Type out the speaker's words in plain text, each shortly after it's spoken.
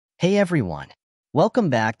Hey everyone!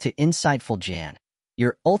 Welcome back to Insightful Jan,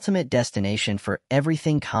 your ultimate destination for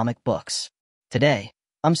everything comic books. Today,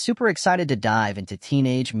 I'm super excited to dive into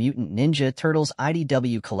Teenage Mutant Ninja Turtles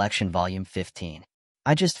IDW Collection Volume 15.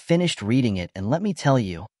 I just finished reading it and let me tell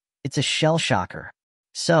you, it's a shell shocker.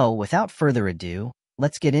 So, without further ado,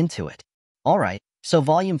 let's get into it. Alright, so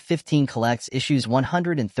Volume 15 collects issues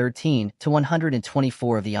 113 to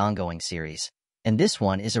 124 of the ongoing series, and this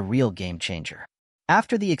one is a real game changer.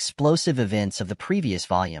 After the explosive events of the previous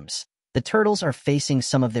volumes, the Turtles are facing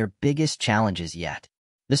some of their biggest challenges yet.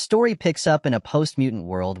 The story picks up in a post-mutant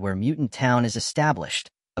world where Mutant Town is established,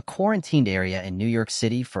 a quarantined area in New York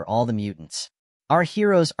City for all the mutants. Our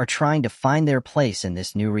heroes are trying to find their place in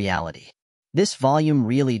this new reality. This volume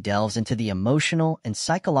really delves into the emotional and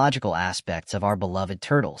psychological aspects of our beloved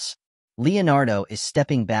Turtles. Leonardo is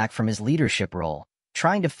stepping back from his leadership role,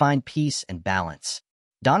 trying to find peace and balance.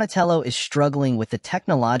 Donatello is struggling with the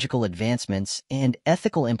technological advancements and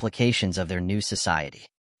ethical implications of their new society.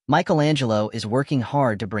 Michelangelo is working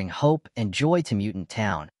hard to bring hope and joy to Mutant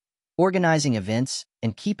Town, organizing events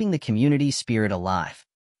and keeping the community spirit alive.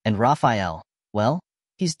 And Raphael, well,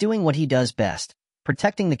 he's doing what he does best,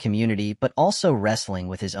 protecting the community but also wrestling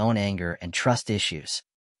with his own anger and trust issues.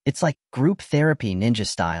 It's like group therapy ninja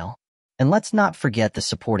style. And let's not forget the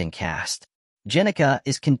supporting cast. Jenica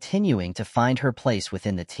is continuing to find her place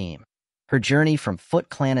within the team. Her journey from Foot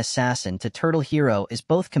Clan assassin to turtle hero is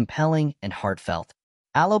both compelling and heartfelt.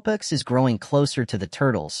 Alopex is growing closer to the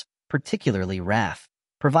Turtles, particularly Raph,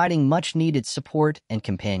 providing much-needed support and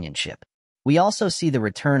companionship. We also see the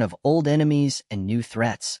return of old enemies and new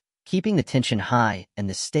threats, keeping the tension high and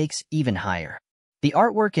the stakes even higher. The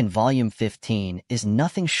artwork in Volume 15 is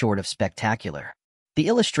nothing short of spectacular. The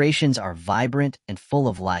illustrations are vibrant and full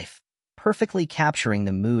of life, perfectly capturing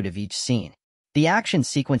the mood of each scene. The action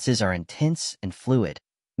sequences are intense and fluid,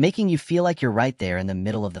 making you feel like you're right there in the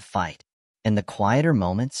middle of the fight. And the quieter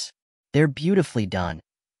moments? They're beautifully done,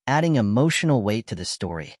 adding emotional weight to the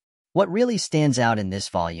story. What really stands out in this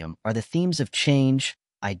volume are the themes of change,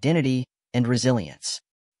 identity, and resilience.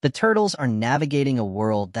 The Turtles are navigating a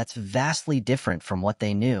world that's vastly different from what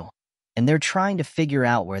they knew, and they're trying to figure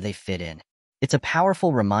out where they fit in. It's a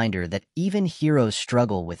powerful reminder that even heroes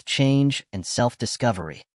struggle with change and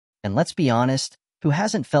self-discovery. And let's be honest, who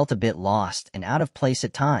hasn't felt a bit lost and out of place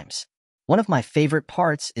at times? One of my favorite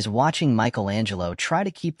parts is watching Michelangelo try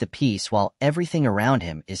to keep the peace while everything around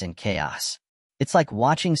him is in chaos. It's like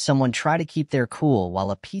watching someone try to keep their cool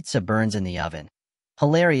while a pizza burns in the oven.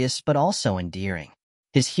 Hilarious, but also endearing.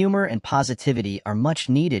 His humor and positivity are much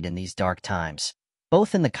needed in these dark times,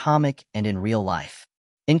 both in the comic and in real life.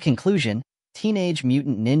 In conclusion, Teenage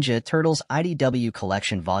Mutant Ninja Turtles IDW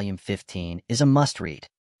Collection Volume 15 is a must-read.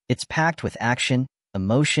 It's packed with action,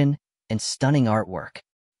 emotion, and stunning artwork.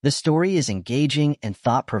 The story is engaging and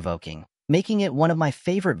thought-provoking, making it one of my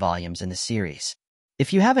favorite volumes in the series.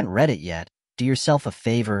 If you haven't read it yet, do yourself a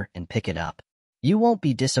favor and pick it up. You won't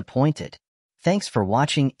be disappointed. Thanks for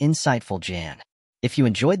watching Insightful Jan. If you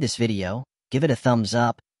enjoyed this video, give it a thumbs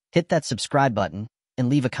up, hit that subscribe button, and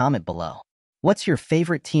leave a comment below. What's your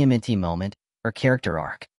favorite TMNT moment or character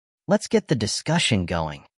arc? Let's get the discussion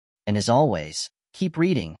going. And as always, keep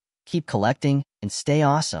reading, keep collecting, and stay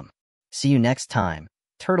awesome. See you next time,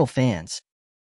 Turtle fans.